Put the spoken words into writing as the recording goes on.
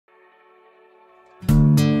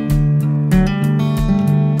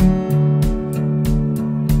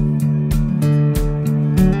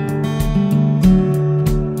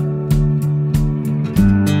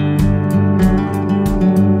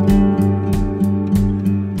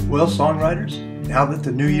Well, songwriters, now that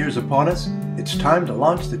the new year's upon us, it's time to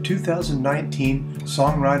launch the 2019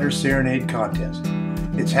 Songwriter Serenade Contest.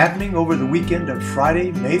 It's happening over the weekend of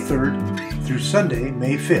Friday, May 3rd through Sunday,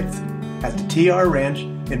 May 5th at the TR Ranch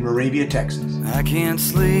in Moravia, Texas. I can't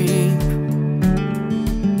sleep.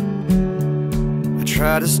 I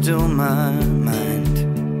try to still my mind.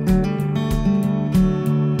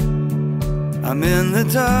 I'm in the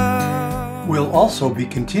dark. We'll also be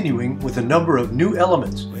continuing with a number of new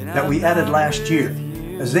elements that we added last year,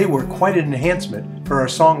 as they were quite an enhancement for our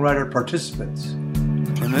songwriter participants.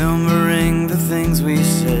 Remembering the things we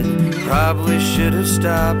said probably should have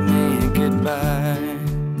stopped me at goodbye.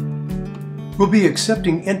 We'll be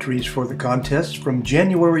accepting entries for the contest from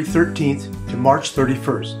January 13th to March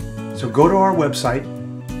 31st. So go to our website,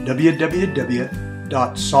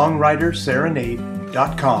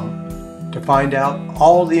 www.songwriterserenade.com, to find out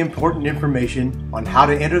all the important information on how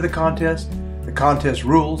to enter the contest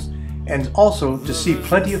rules, and also to see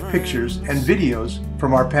plenty of pictures and videos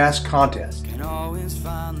from our past contests.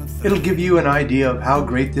 It'll give you an idea of how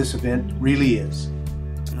great this event really is.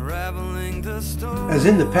 As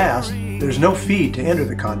in the past, there's no fee to enter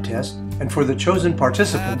the contest, and for the chosen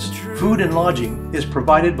participants, food and lodging is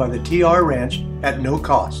provided by the TR Ranch at no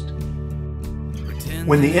cost.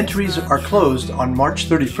 When the entries are closed on March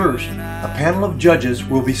 31st, a panel of judges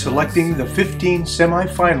will be selecting the 15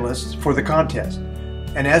 semi-finalists for the contest.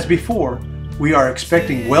 And as before, we are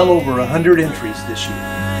expecting well over 100 entries this year.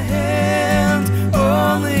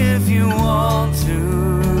 Only if you want to.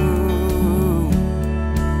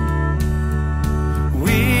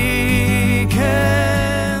 We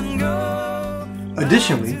can go.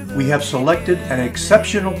 Additionally, we have selected an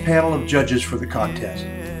exceptional panel of judges for the contest.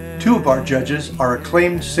 Two of our judges are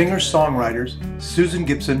acclaimed singer-songwriters Susan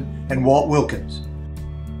Gibson and Walt Wilkins.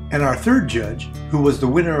 And our third judge, who was the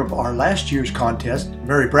winner of our last year's contest,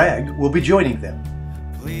 Mary Bragg, will be joining them.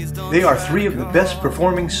 They are three of the best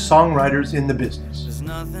performing songwriters in the business.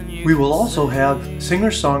 We will also have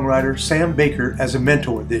singer-songwriter Sam Baker as a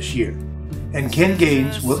mentor this year, and Ken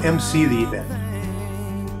Gaines will MC the event.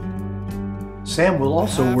 Sam will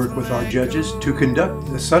also work with our judges to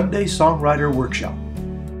conduct the Sunday Songwriter Workshop.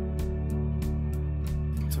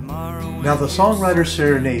 Now, the Songwriter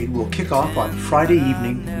Serenade will kick off on Friday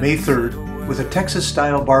evening, May 3rd, with a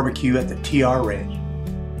Texas-style barbecue at the TR Ranch.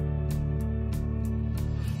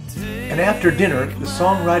 And after dinner, the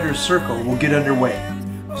Songwriters Circle will get underway,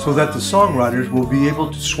 so that the songwriters will be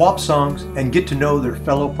able to swap songs and get to know their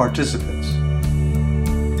fellow participants.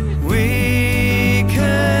 We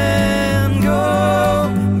can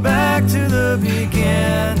go back to the beginning,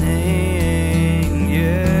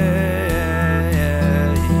 yeah.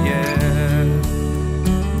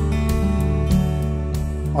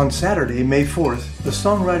 On Saturday, May 4th, the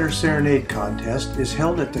Songwriter Serenade Contest is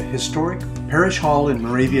held at the Historic Parish Hall in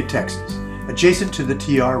Moravia, Texas, adjacent to the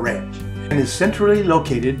TR Ranch, and is centrally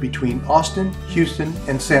located between Austin, Houston,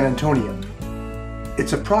 and San Antonio.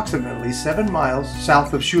 It's approximately 7 miles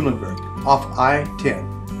south of Schulenburg, off I-10.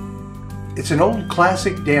 It's an old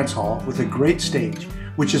classic dance hall with a great stage,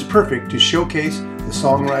 which is perfect to showcase the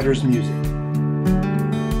songwriters' music.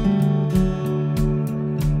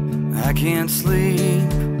 I can't sleep.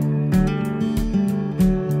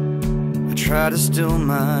 I try to still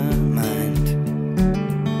my mind.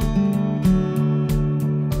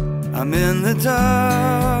 I'm in the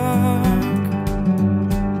dark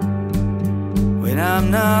when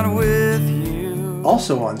I'm not with you.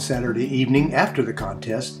 Also on Saturday evening after the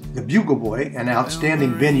contest, the Bugle Boy, an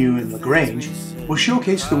outstanding venue in LaGrange, will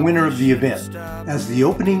showcase the winner of the event as the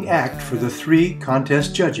opening act for the 3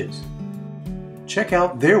 contest judges. Check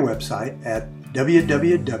out their website at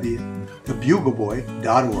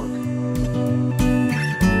www.thebugleboy.org.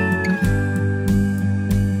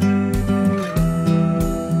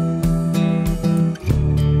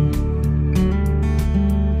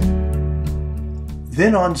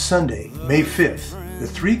 Then on Sunday, May 5th, the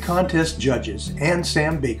 3 contest judges and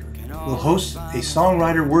Sam Baker will host a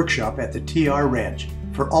songwriter workshop at the TR Ranch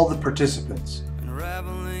for all the participants.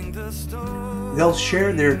 They'll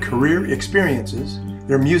share their career experiences,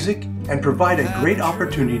 their music, and provide a great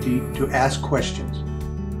opportunity to ask questions.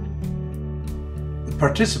 The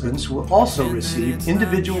participants will also receive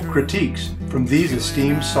individual critiques from these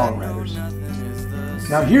esteemed songwriters.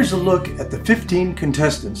 Now here's a look at the 15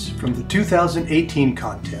 contestants from the 2018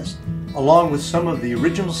 contest, along with some of the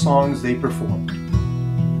original songs they performed.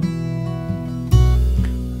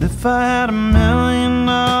 If I had $1 million,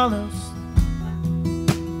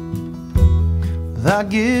 I'd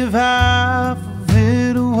give half of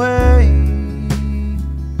it away.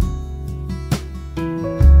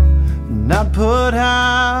 And not put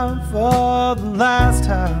out for the last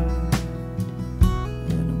time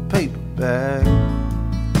in a paper bag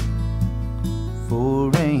for a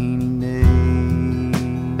rainy day.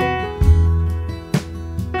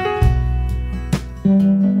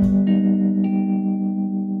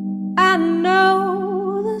 I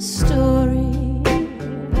know the story,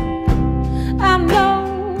 I know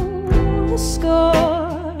the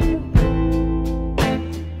score.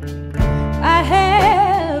 I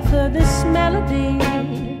have heard this melody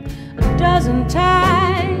a dozen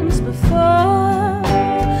times before.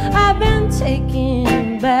 I've been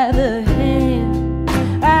taken by the hand,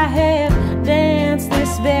 I have danced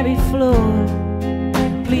this very floor.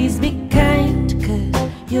 Please be kind, 'cause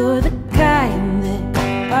you're the kind that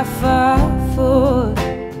I fall for.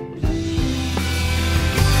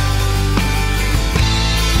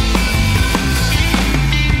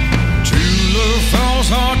 True love falls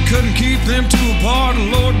hard, couldn't keep them two apart.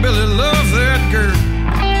 Lord Billy loved that girl.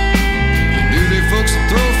 He knew they folks would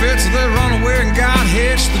throw fits, so they run away and got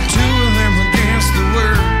hitched, the two of them against the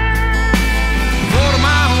world. 40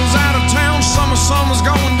 miles out of town, summer sun was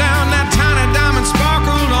going down. That tiny diamond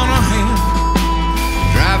sparkled on her hand.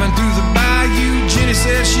 Driving through the bayou, Jenny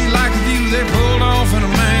said she liked the view. They pulled off in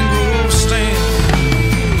a mangrove stand.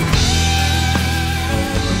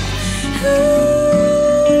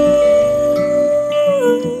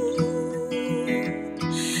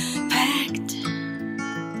 Packed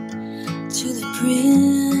to the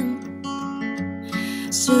brim,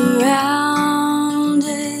 surrounded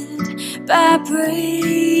by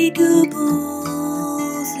breakable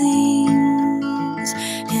things,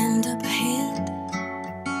 and up ahead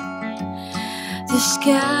the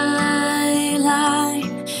skyline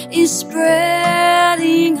is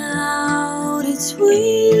spreading out its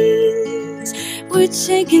wings. We're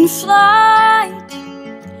taking flight,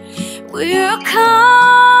 we're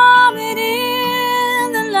coming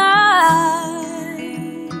in the light.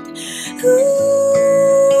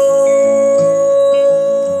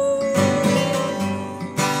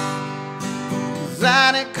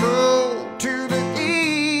 Zydeco to the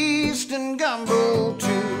east and gumbo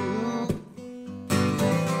to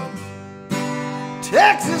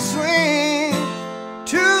Texas swing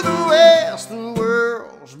to the west, the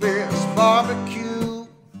world's best barbecue.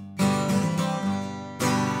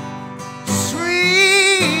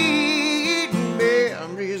 Sweet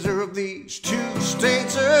memories of these two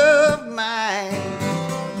states of mine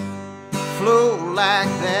flow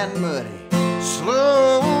like that muddy,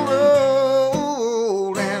 slow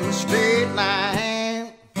road and the state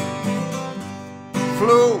line.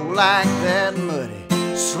 Flow like that muddy,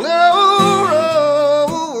 slow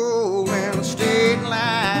road and the state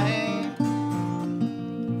line.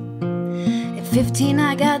 At 15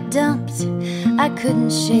 I got dumped, I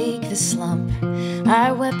couldn't shake the slump.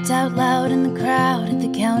 I wept out loud in the crowd at the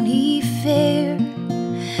county fair.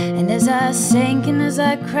 And as I sank and as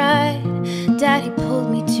I cried, Daddy pulled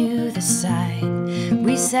me to the side.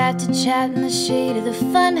 We sat to chat in the shade of the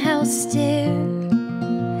funhouse stair.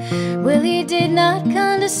 Well, he did not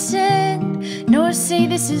condescend, nor say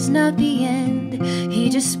this is not the end. He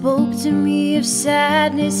just spoke to me of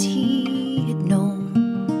sadness he had known.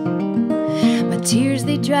 My tears,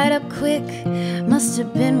 they dried up quick, must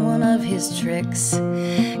have been one of his tricks,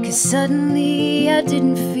 'cause suddenly I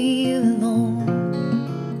didn't feel alone.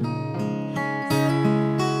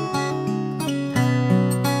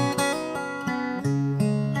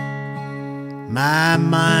 My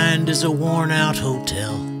mind is a worn-out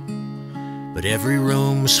hotel, but every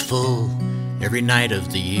room's full every night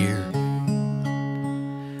of the year.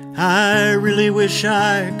 I really wish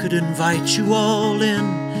I could invite you all in,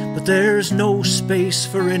 but there's no space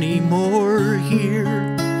for any more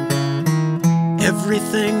here.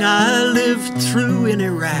 Everything I lived through in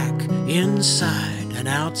Iraq, inside and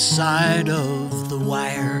outside of the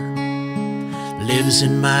wire, lives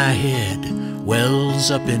in my head, wells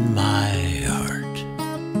up in my heart,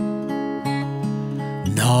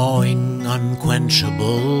 gnawing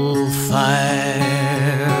unquenchable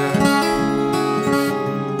fire.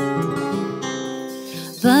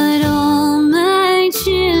 But all my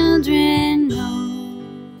children know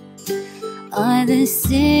are the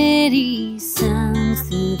city sounds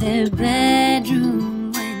through their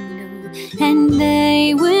bedroom window, and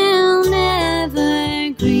they will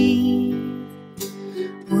never grieve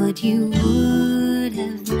what you would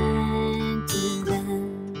have meant to them.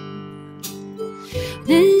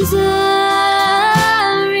 Missouri,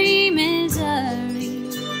 Missouri,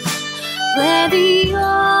 where the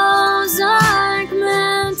Ozark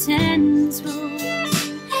mountains roll,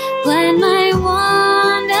 when my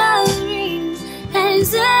wandering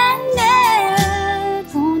has ended,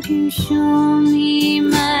 won't you you show me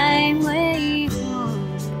my way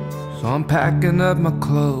home. So I'm packing up my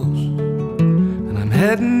clothes and I'm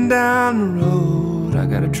heading down the road. I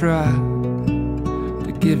gotta try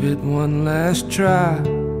to give it one last try.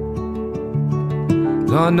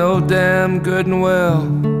 Though I know damn good and well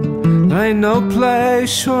there ain't no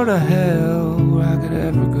place short of hell where I could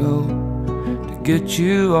ever go to get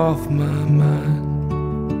you off my mind.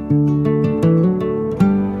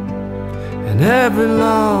 And every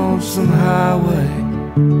lonesome highway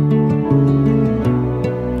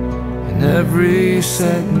and every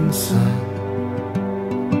setting sun,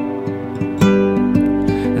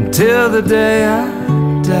 until the day I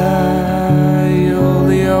die, you're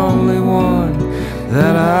the only one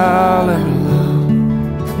that I'll ever love.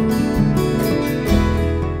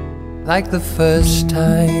 Like the first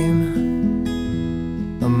time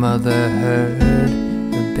a mother heard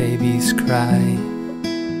her baby's cry,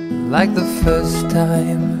 like the first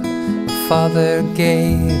time a father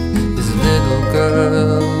gave his little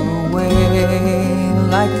girl away,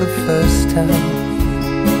 like the first time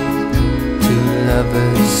two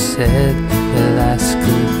lovers said their last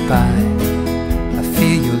goodbye. I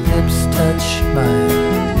feel your lips touch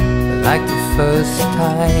mine, like the first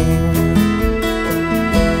time.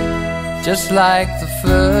 Just like the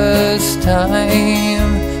first time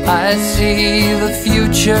I see the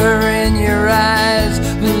future in your eyes,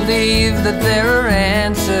 believe that there are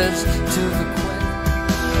answers to the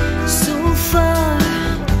questions. So far,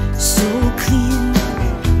 so clear,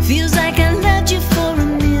 feels like I loved you for a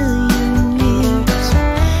million years.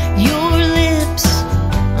 Your lips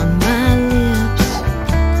on my lips,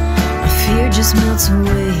 my fear just melts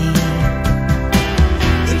away.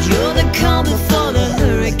 You're the calm before the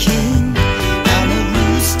hurricane, I'm a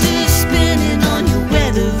rooster spinning on your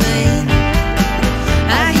weather vane.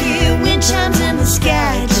 I hear wind chimes and the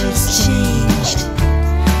sky just changed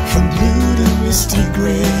from blue to misty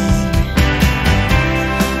gray.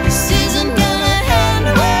 This isn't gonna end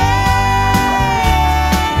well.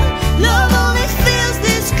 Love only feels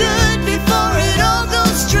this good before it all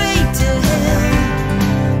goes straight to hell.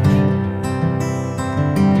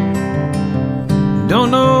 Don't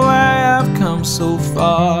know why I've come so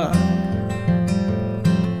far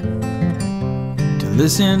to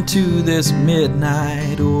listen to this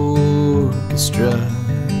midnight orchestra.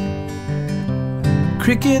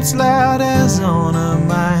 Crickets loud as on a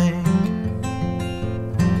mic,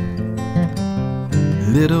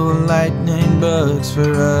 little lightning bugs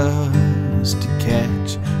for us to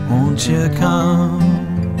catch. Won't you come?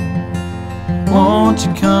 Won't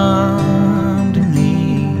you come to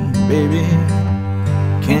me, baby?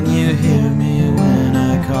 Can you hear me when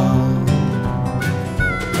I call?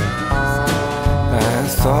 I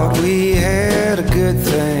thought we had a good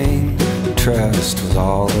thing, trust was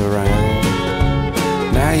all around.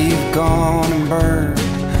 Now you've gone and burned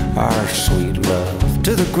our sweet love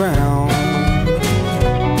to the ground.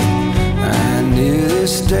 I knew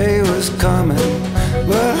this day was coming,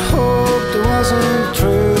 but hoped it wasn't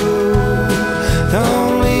true.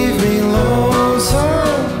 Don't leave me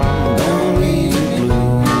lonesome, don't leave me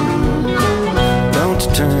blue. Don't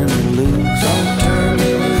turn me loose, don't turn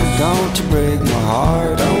me loose. Don't you break my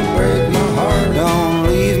heart, don't break my heart. Don't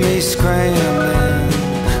leave me scrambling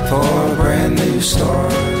for a brand new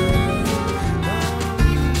start.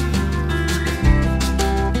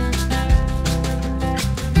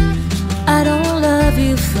 I don't love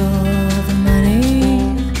you for the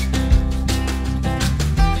money,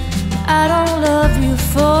 I don't love you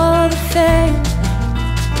for the fame.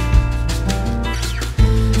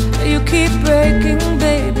 You keep breaking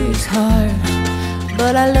baby's heart,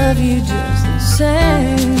 but I love you just the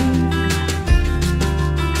same.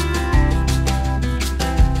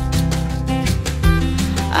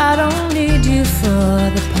 I don't need you for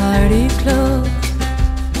the party clothes,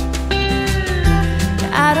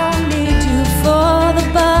 I don't need you for the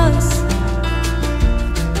bus.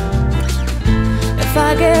 If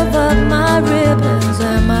I gave up my ribbons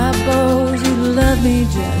and my bows, you love me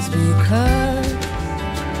just because.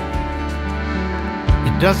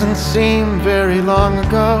 It doesn't seem very long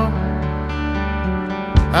ago,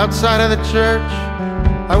 outside of the church,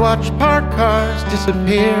 I watched parked cars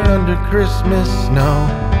disappear under Christmas snow.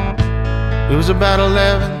 It was about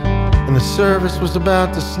 11 and the service was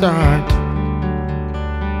about to start.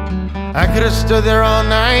 I could have stood there all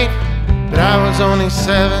night, but I was only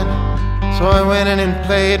 7, so I went in and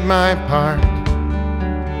played my part.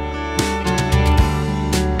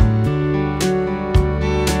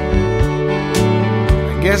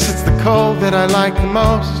 I guess it's the cold that I like the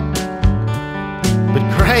most, but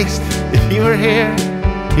Christ, if you were here,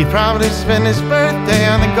 he'd probably spend his birthday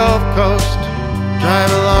on the Gulf Coast.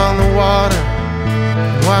 drive along the water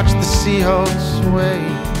and watch the sea hulks sway.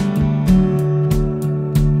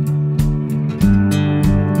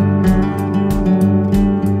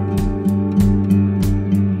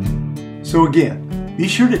 So again, be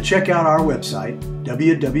sure to check out our website,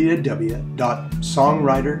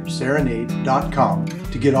 www.songwriterserenade.com,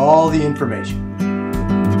 to get all the information.